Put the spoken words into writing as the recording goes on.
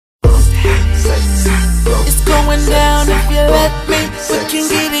going down if you let me. We can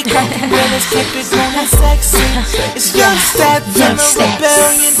get it crackin', but let's keep it going and sexy. It's young stats and the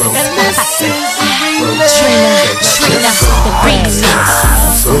rebellion, and this is the remix. Trina, the remix.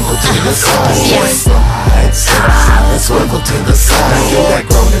 Swivel to the side, and swivel to the side. Do that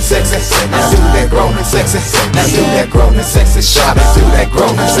grown and sexy, now do that grown and sexy, now do that grown and sexy. Shot it, do that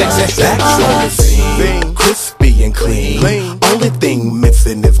grown and sexy. That's on the scene, crispy and clean. Only thing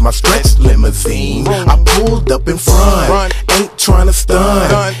missing is my stretch limousine. I pulled up in front, ain't tryna stun.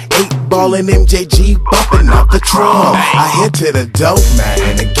 8-ballin' MJG bumping out the trunk. I head to the dope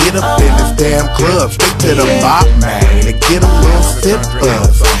man and get up in this damn club. Stick to the bop man and get a little sip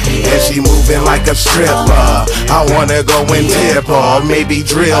buzz. And she moving like a stripper. I wanna go and tip her, maybe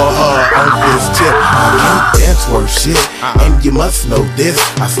drill her on this tip. I can't dance worth shit, and you must know this.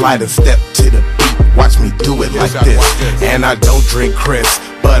 I slide a step to the beat, watch me do it like this. And I don't drink Chris,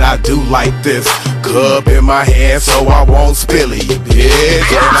 but I do like this. Cup in my hand so I won't spill it,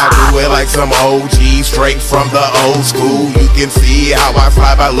 bitch. And I do it like some OG, straight from the old school. You can see how I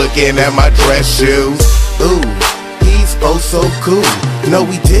slide by looking at my dress shoes. Ooh, he's oh so cool. No,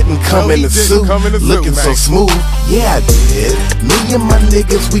 we didn't come in the suit, looking so smooth. Yeah, I did. Me and my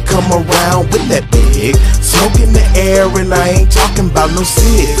niggas, we come around with that big smoke in the air, and I ain't talking about no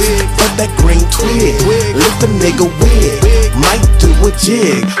cigs, but that green twig, lift a nigga wig, might do a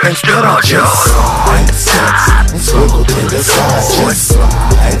jig. Instead I just slide sex and swivel to the side. Just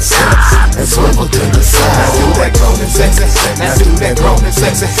slide sex and swivel to the side. Do that grown and sexy, now do that grown and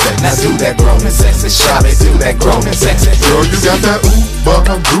sexy, now do that grown and sexy. Shot it, do that grown and sexy. Girl, you got that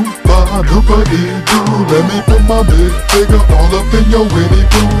doopa-doo-doo. Let me put my big finger all up in your witty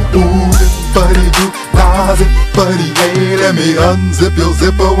boo. Buddy do, nazi, buddy, hey. Let me unzip your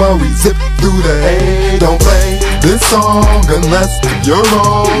zipper while we zip through the hay. Don't play this song unless you're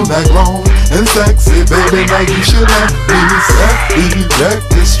all that grown and sexy, baby. Now you should have me set erect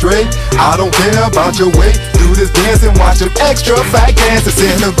and straight. I don't care about your weight. Do this dance and watch them extra fat dances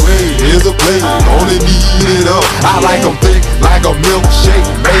in the grave. Here's a plate, only need it up. I like them thick like a milkshake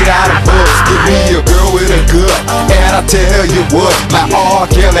made out of bugs. Give me a girl with a gut, and I tell you what, like R.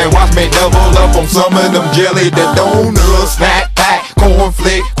 Kelly, watch me double up on some of them jelly that donuts, snack pack,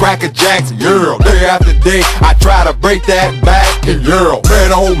 cornflake, cracker jacks, girl. Day after day, I try to break that back, girl.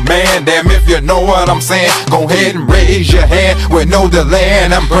 Red old man, damn if you know what I'm saying. Go ahead and raise your hand with no delay,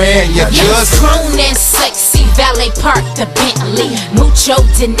 and I'm praying you just grown and sexy, valet park the Bentley. Mucho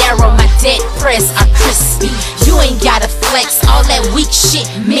dinero, my dead press are crispy. You ain't gotta flex, all that weak shit,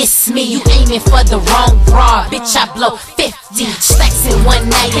 miss me. You aiming for the wrong bra, bitch, I blow 50 stacks in one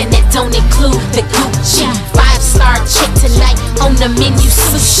night, and that don't include the Gucci. 5-star chick tonight, on the menu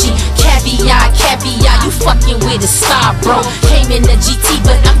sushi. Caviar, you fucking with a star, bro. Came in the GT,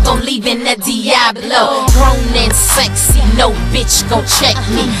 but I'm gon' leave in the Diablo. Grown and sexy, no bitch gon' check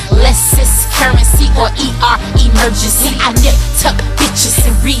me. Less is currency or ER emergency. I nip tuck bitches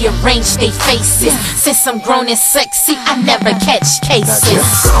and rearrange they faces. Since I'm grown and sexy, I never catch cases.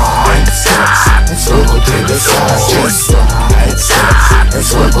 Just slide sex and swivel to the side. Just slide sex and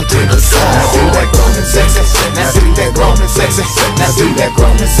swivel to the side. Do that grown and sexy, now do that grown and sexy, now do that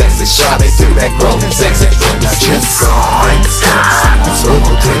grown and sexy. Shot it, do that grown and sexy. Now just slide sex and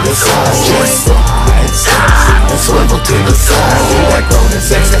swivel to the side. Just slide sex and swivel to the side. Do that grown and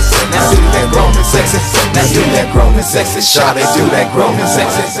sexy, now do that grown and sexy, now do that grown and sexy. Shot it, do that grown and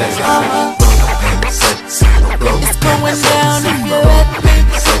sexy. It's going down.